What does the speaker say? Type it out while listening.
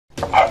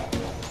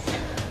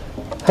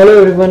Hello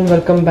everyone,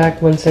 welcome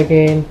back once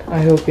again.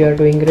 I hope you are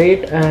doing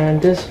great,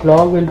 and this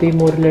vlog will be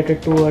more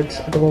related towards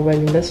automobile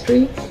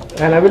industry,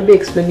 and I will be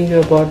explaining you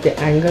about the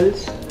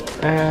angles.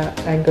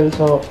 Angles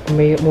are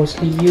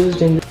mostly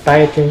used in the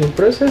tire changing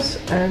process,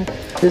 and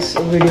this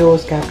video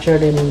was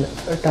captured in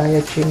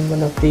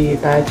one of the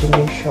tire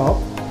changing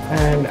shop,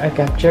 and I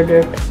captured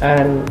it.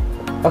 And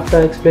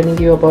after explaining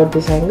you about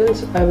these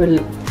angles, I will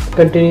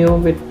continue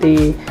with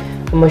the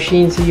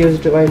machines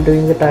used while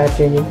doing the tire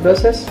changing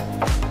process.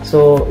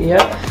 So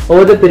yeah,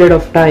 over the period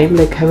of time,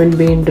 like having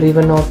been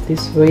driven off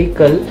this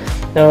vehicle,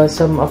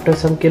 after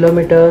some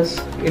kilometers,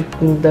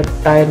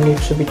 the tire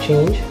needs to be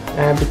changed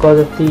because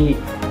of the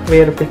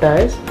wear of the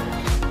tires.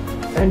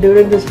 And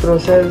during this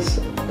process,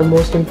 the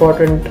most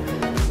important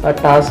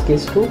task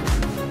is to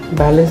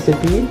balance the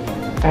wheel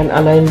and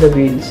align the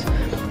wheels,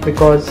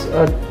 because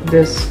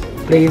this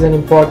plays an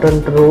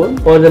important role.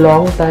 For the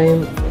long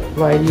time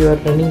while you are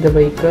running the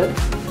vehicle,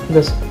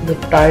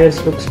 the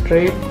tires look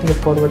straight in the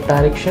forward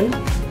direction,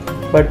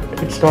 but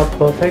it's not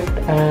perfect,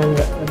 and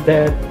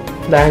the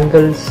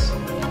angles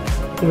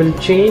will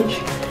change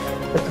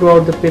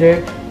throughout the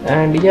period.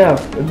 And yeah,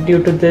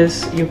 due to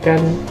this, you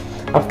can,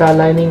 after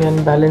aligning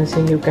and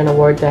balancing, you can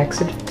avoid the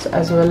accidents,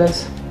 as well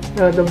as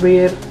the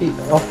wear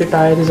of the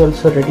tire is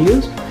also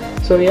reduced.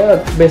 So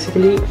yeah,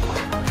 basically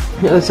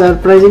a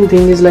surprising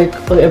thing is, like,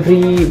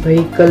 every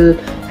vehicle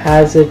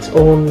has its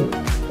own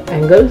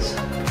angles,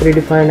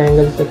 predefined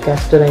angles, like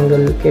Castor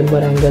angle, Camber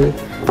angle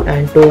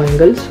and Toe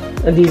angles.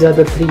 These are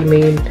the three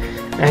main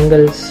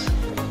angles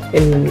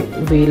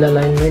in wheel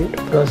alignment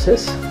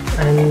process,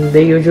 and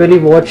they usually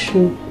watch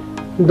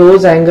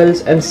those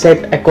angles and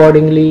set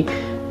accordingly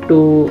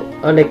to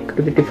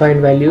to the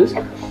defined values.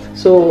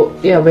 So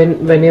yeah,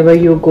 whenever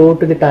you go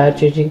to the tire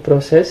changing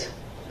process,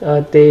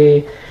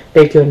 they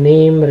take your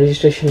name,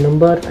 registration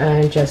number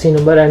and chassis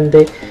number, and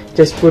they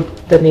just put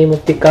the name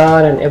of the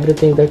car and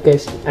everything. The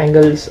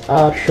angles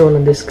are shown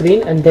on the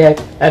screen, and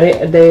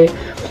they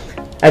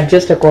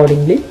adjust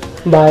accordingly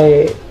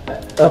by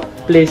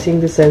placing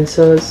the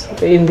sensors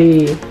in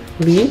the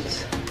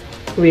wheels.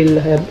 We'll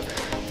have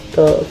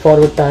the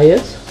forward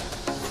tires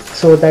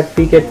so that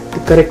we get the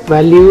correct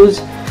values.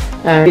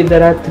 And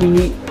there are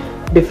three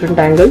different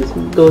angles.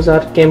 Those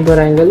are Camber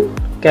angle,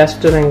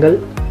 Castor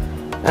angle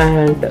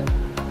and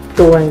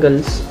Toe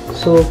angles.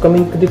 So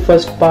coming to the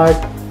first part,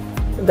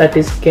 that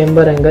is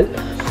Camber angle.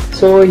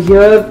 So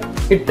here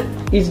it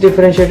is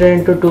differentiated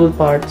into two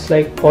parts,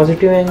 like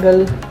positive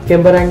angle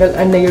camber angle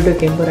and negative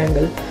camber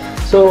angle.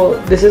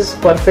 So this is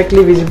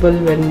perfectly visible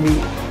when we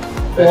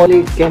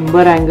only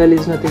camber angle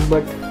is nothing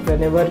but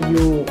whenever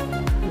you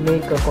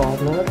make a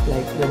corner,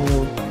 like when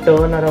you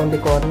turn around the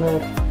corner,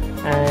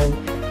 and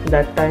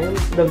that time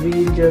the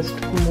wheel just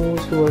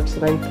moves towards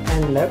right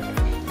and left,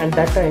 and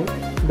that time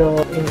the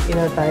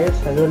inner tires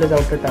as well as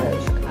outer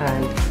tires,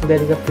 and there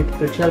is a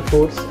frictional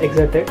force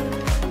exerted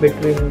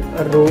between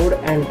a road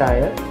and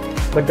tire,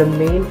 but the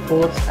main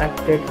force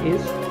acted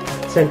is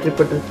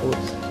centripetal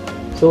force.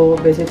 So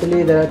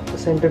basically the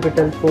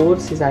centripetal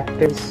force is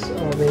acted as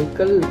a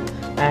vehicle,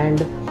 and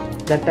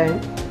that time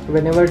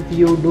whenever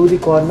you do the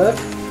corner,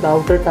 the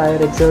outer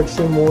tire exerts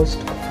the most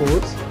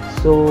force.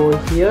 So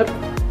here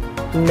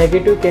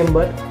negative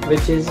camber,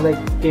 which is like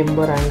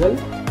camber angle,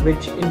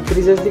 which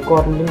increases the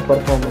cornering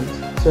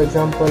performance. So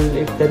example,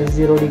 if there is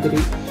 0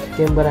 degree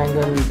camber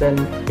angle, then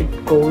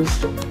it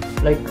goes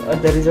like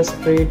there is a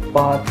straight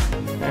path,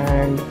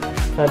 and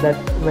that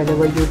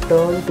whenever you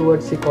turn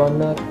towards the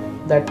corner,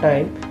 that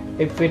time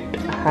if it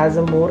has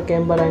a more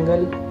camber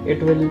angle,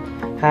 it will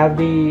have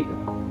the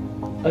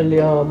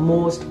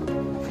most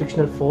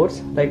frictional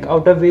force. Like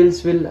outer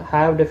wheels will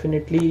have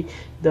definitely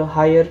the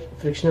higher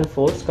frictional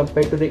force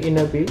compared to the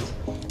inner wheels,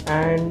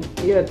 and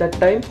yeah, that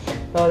time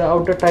the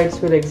outer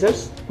tires will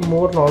exert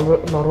more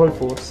normal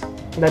force,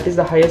 that is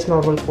the highest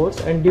normal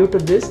force. And due to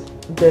this,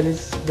 there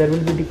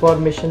will be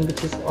deformation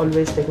which is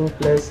always taking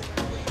place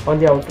on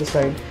the outer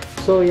side.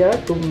 So yeah,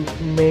 to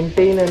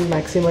maintain and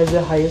maximize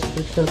the highest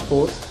frictional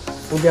force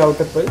with the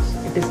outer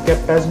wheels, it is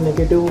kept as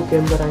negative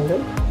camber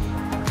angle,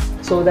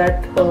 so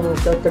that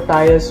the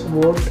tires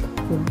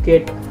won't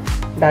get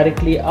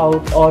directly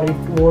out or it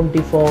won't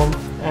deform,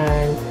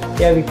 and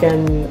yeah, we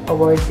can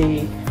avoid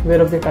the wear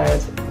of the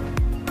tires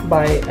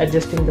by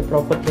adjusting the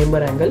proper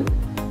camber angle.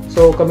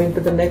 So coming to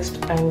the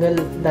next angle,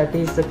 that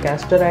is the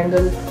Castor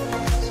angle.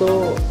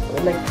 So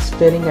like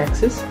steering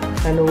axis,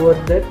 and over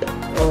that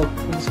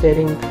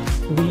steering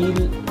wheel,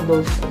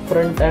 those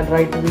front and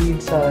right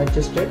wheels are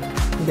adjusted.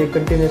 They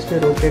continuously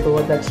rotate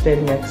over that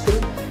steering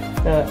axle,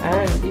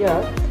 and yeah,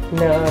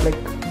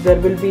 like there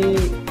will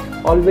be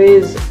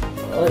always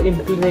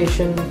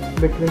inclination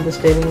between the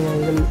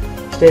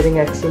steering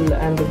axle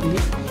and the wheel.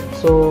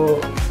 So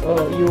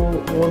you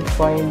won't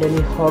find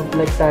any hub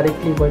like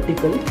directly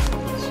vertical.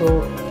 So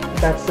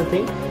that's the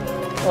thing.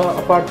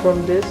 Apart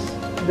from this,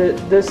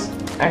 this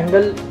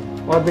angle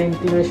or the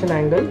inclination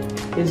angle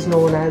is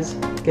known as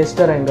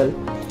Castor angle.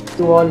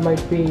 You all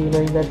might be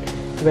knowing that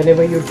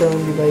whenever you turn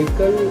the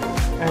vehicle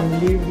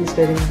and leave the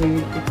steering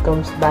wheel, it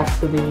comes back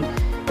to the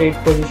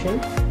 8th position,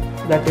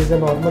 that is the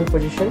normal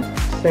position,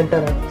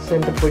 center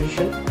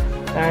position,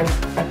 and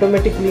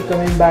automatically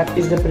coming back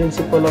is the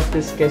principle of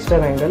this Castor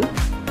angle.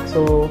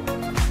 So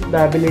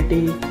the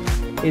ability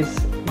is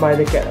by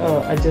the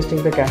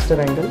adjusting the Castor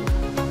angle.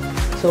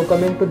 So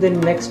coming to the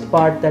next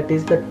part, that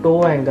is the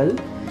toe angle,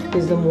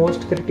 is the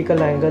most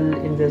critical angle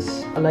in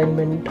this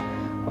alignment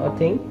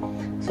thing.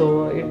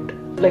 So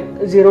it like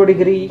 0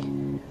 degree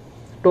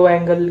toe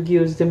angle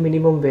gives the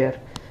minimum wear.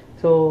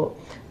 So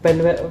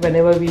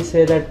whenever we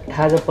say that it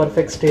has a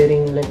perfect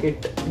steering, like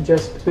it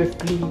just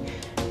swiftly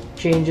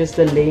changes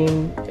the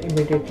lane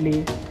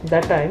immediately,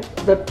 that time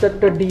the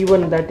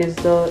D1, that is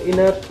the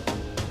inner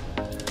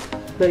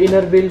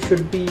wheel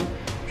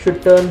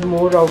should turn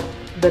more out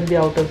than the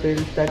outer wheel,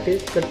 that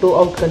is the toe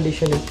out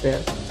condition is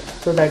there.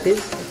 So that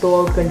is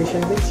toe out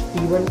condition means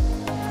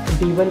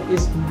D1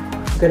 is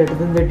greater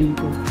than the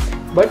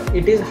D2, but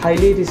it is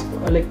highly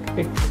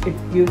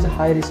it gives a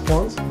high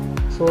response,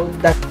 so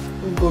that's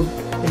good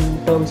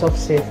in terms of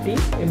safety.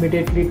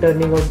 Immediately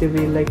turning of the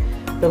wheel, like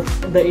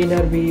the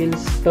inner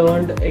wheels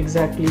turned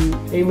exactly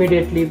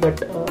immediately,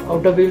 but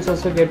outer wheels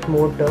also get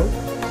more turn,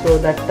 so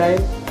that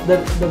time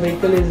the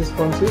vehicle is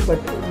responsive. But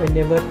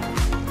whenever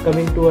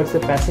coming towards the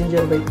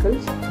passenger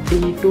vehicles,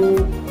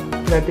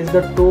 D2, that is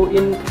the toe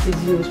in,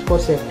 is used for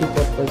safety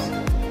purpose.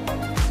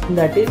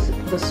 That is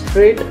the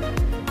straight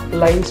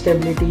line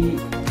stability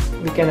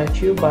we can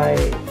achieve by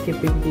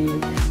keeping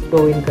the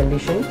toe in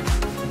condition.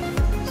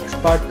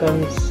 Next part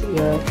comes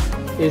here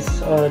is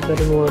the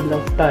removal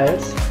of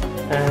tires,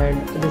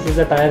 and this is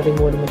a tire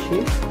removal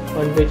machine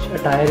on which a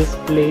tire is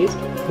placed.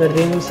 The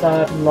rims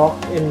are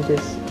locked in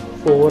this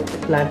 4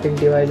 clamping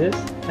devices,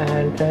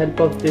 and with the help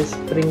of this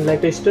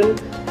spring-like piston,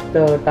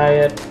 the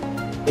tire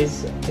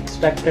is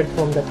extracted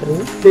from the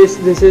rim.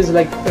 This is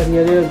like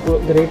really a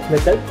great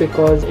method,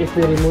 because if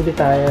we remove the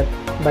tire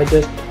by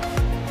just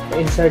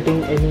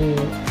inserting any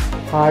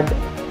hard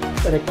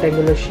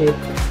rectangular shaped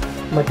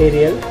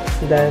material,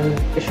 then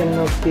section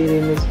of the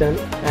rim is done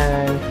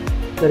and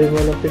the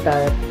removal of the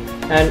tire.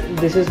 And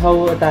this is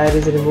how a tire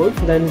is removed.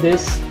 Then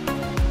this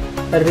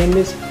rim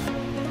is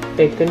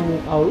taken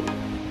out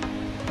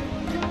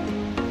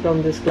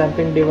from this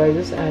clamping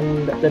devices,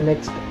 and the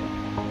next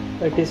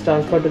it is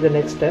transferred to the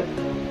next step,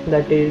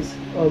 that is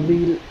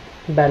wheel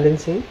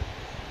balancing.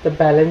 The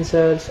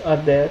balancers are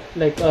there,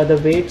 like the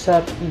weights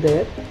are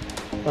there,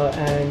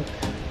 and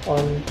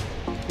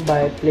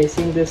by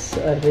placing this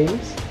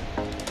rims,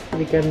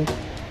 we can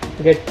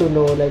get to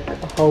know like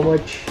how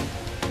much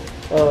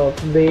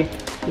weight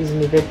is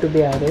needed to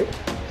be added.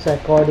 So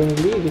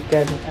accordingly we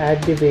can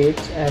add the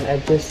weights and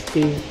adjust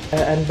the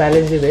and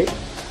balance the weight.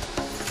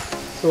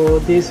 So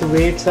these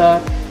weights are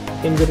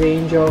in the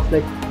range of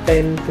like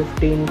 10,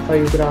 15,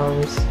 5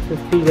 grams,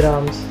 50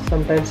 grams,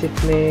 sometimes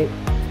it may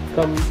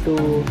come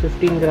to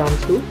 15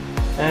 grams too.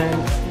 And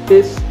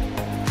this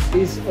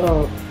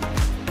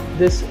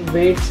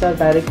weights are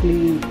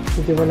directly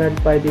given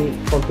out by the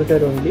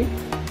computer only.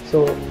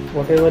 So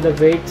whatever the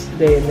weights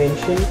they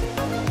mention,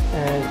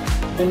 and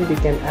then we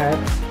can add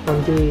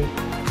on the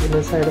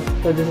inner side of.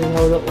 So this is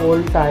how the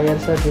old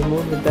tires are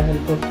removed with the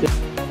help of the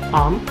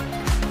arm.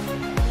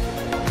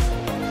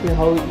 See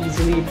how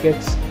easily it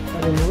gets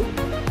removed,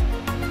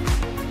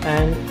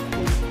 and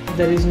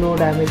there is no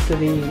damage to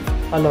the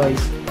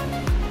alloys.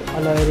 The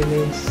alloy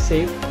remains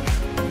safe.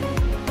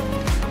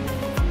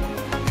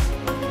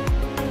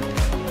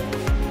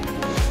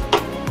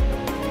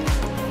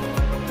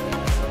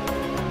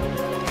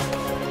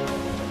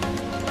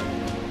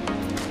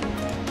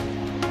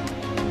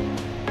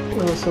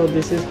 So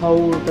this is how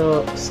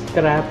the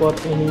scrap or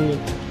any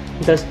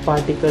dust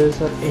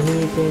particles or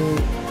anything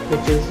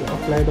which is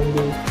applied on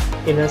the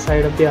inner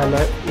side of the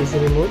alloy is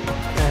removed,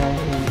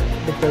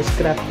 and with the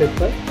scrap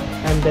paper,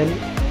 and then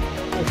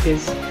it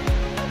is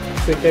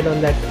fitted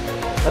on that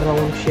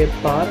round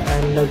shaped bar,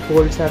 and the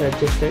bolts are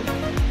adjusted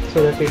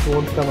so that it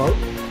won't come out.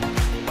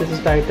 This is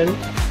tightened,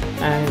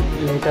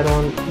 and later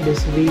on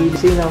this wheel,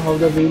 see now how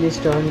the wheel is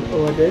turned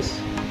over this,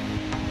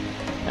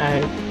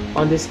 and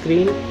on the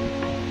screen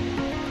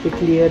the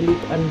clearly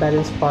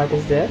unbalanced part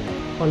is there.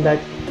 On that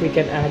we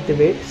can add the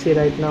weight. See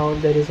right now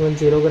there is one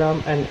 0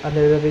 gram and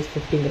another is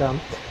 15 gram.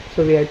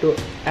 So we have to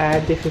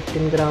add the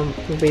 15 gram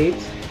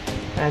weights,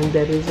 and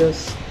there is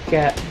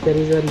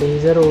a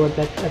laser over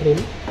that rim.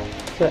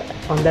 So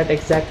on that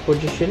exact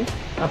position,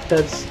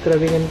 after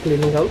scrubbing and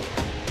cleaning out,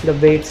 the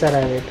weights are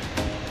added.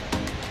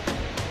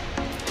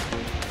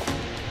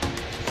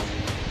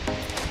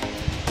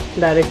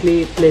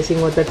 Directly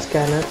placing on that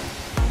scanner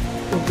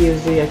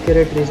gives the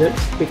accurate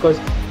results, because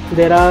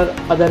there are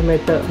other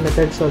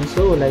methods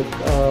also, like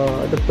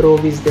the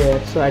probe is there,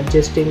 so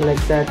adjusting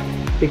like that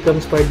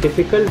becomes quite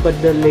difficult,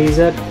 but the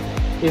laser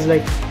is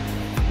like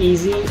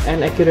easy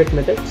and accurate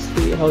method.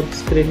 See how the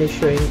screen is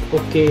showing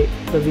okay,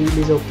 the wheel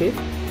is okay.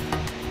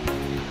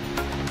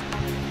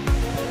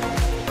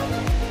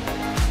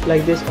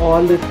 Like this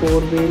all the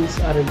 4 wheels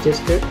are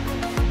adjusted,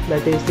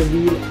 that is the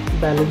wheel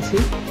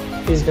balancing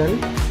is done.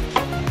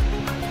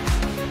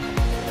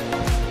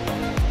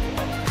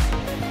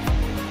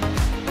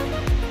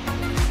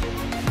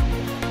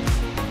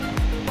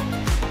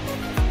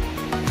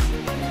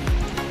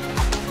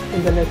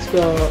 The next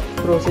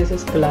process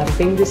is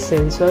clamping the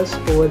sensors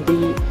over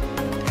the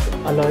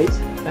alloys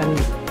and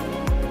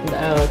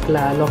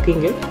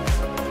locking it.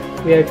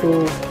 We have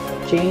to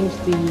change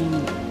the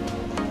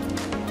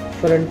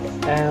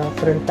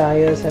front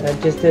tires and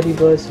adjust the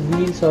reverse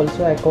wheels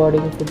also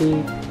according to the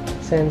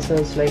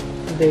sensors. Like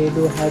they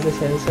do have the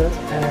sensors,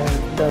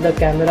 and the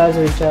cameras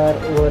which are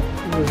over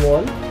the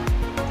wall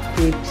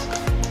keeps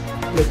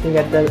looking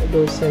at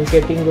those sensors,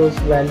 getting those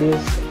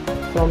values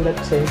from that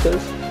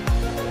sensors.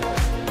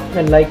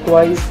 And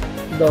likewise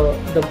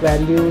the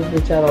values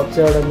which are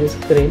observed on the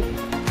screen.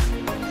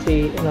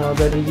 See, now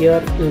the rear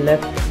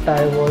left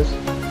tire was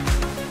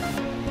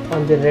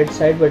on the red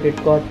side, but it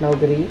got now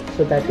green,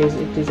 so that is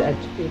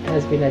it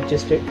has been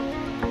adjusted.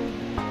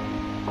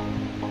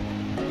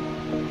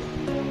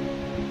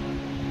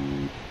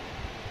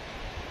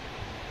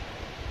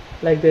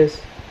 Like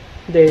this,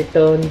 they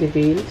turn the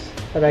wheels,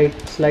 right,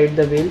 slide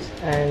the wheels,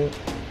 and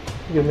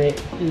you may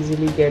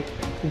easily get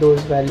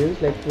those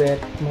values, like where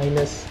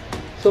minus,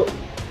 so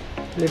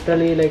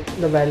literally like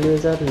the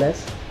values are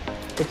less,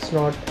 it's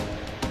not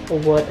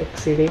over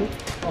exceeding,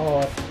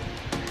 or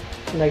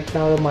like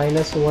now the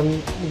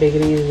 -1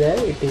 degree is there,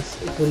 it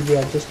will be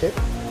adjusted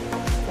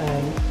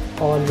and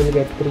all will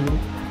get green.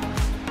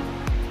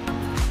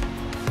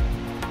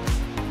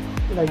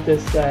 Like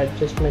this, the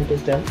adjustment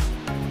is done.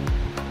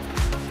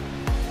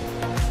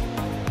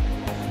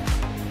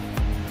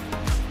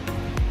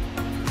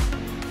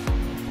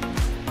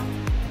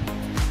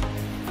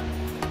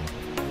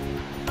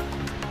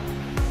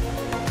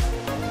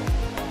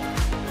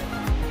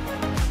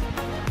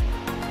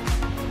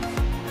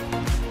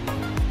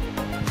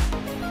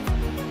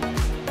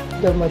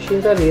 The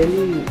machines are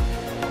really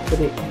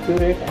very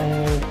accurate,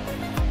 and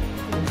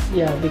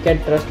yeah, we can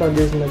trust on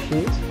these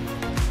machines.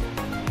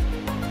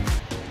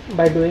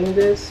 By doing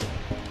this,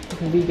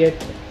 we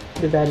get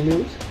the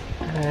values,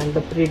 and the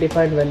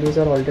predefined values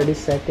are already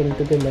set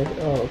into the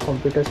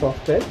computer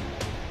software.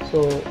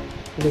 So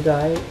the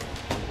guy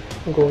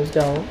goes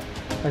down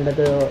under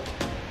the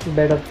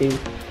bed of the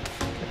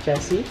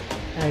chassis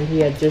and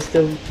he adjusts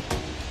the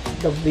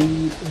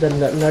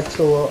nuts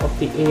of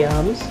the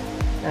A-arms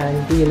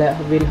and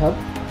wheel hub.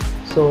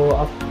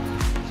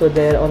 So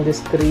there on the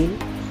screen,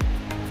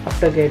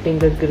 after getting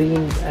the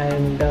green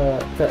and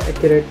the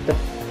accurate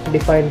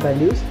defined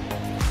values,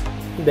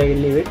 they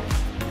leave it.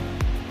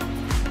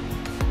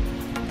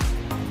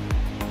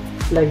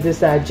 Like this,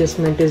 the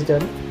adjustment is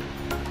done.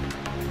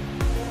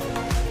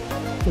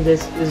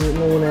 This is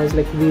known as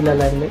like wheel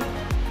alignment.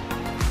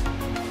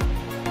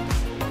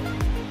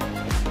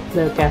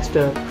 The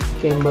Castor,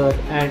 Camber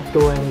and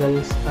Toe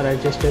angles are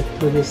adjusted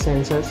through these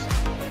sensors,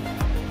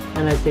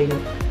 and I think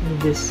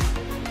this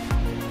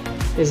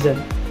is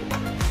done.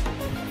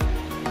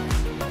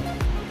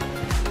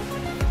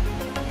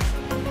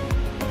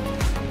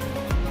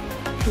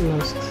 Now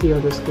see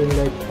on the screen,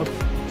 like a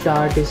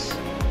chart is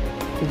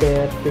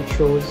there which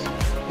shows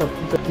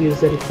the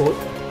user report,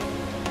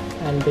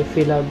 and they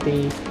fill out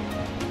the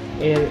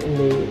air in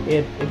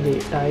the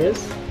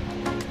tires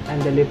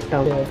and they lift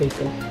out the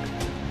vehicle.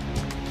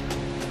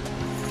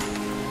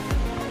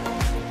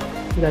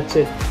 That's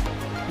it.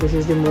 This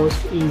is the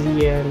most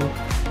easy and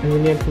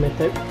convenient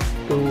method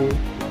to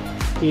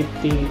keep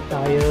the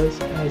tires,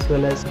 as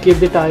well as keep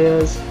the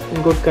tires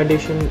in good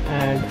condition.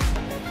 And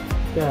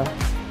yeah,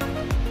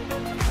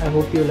 I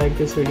hope you like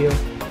this video.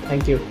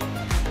 Thank you.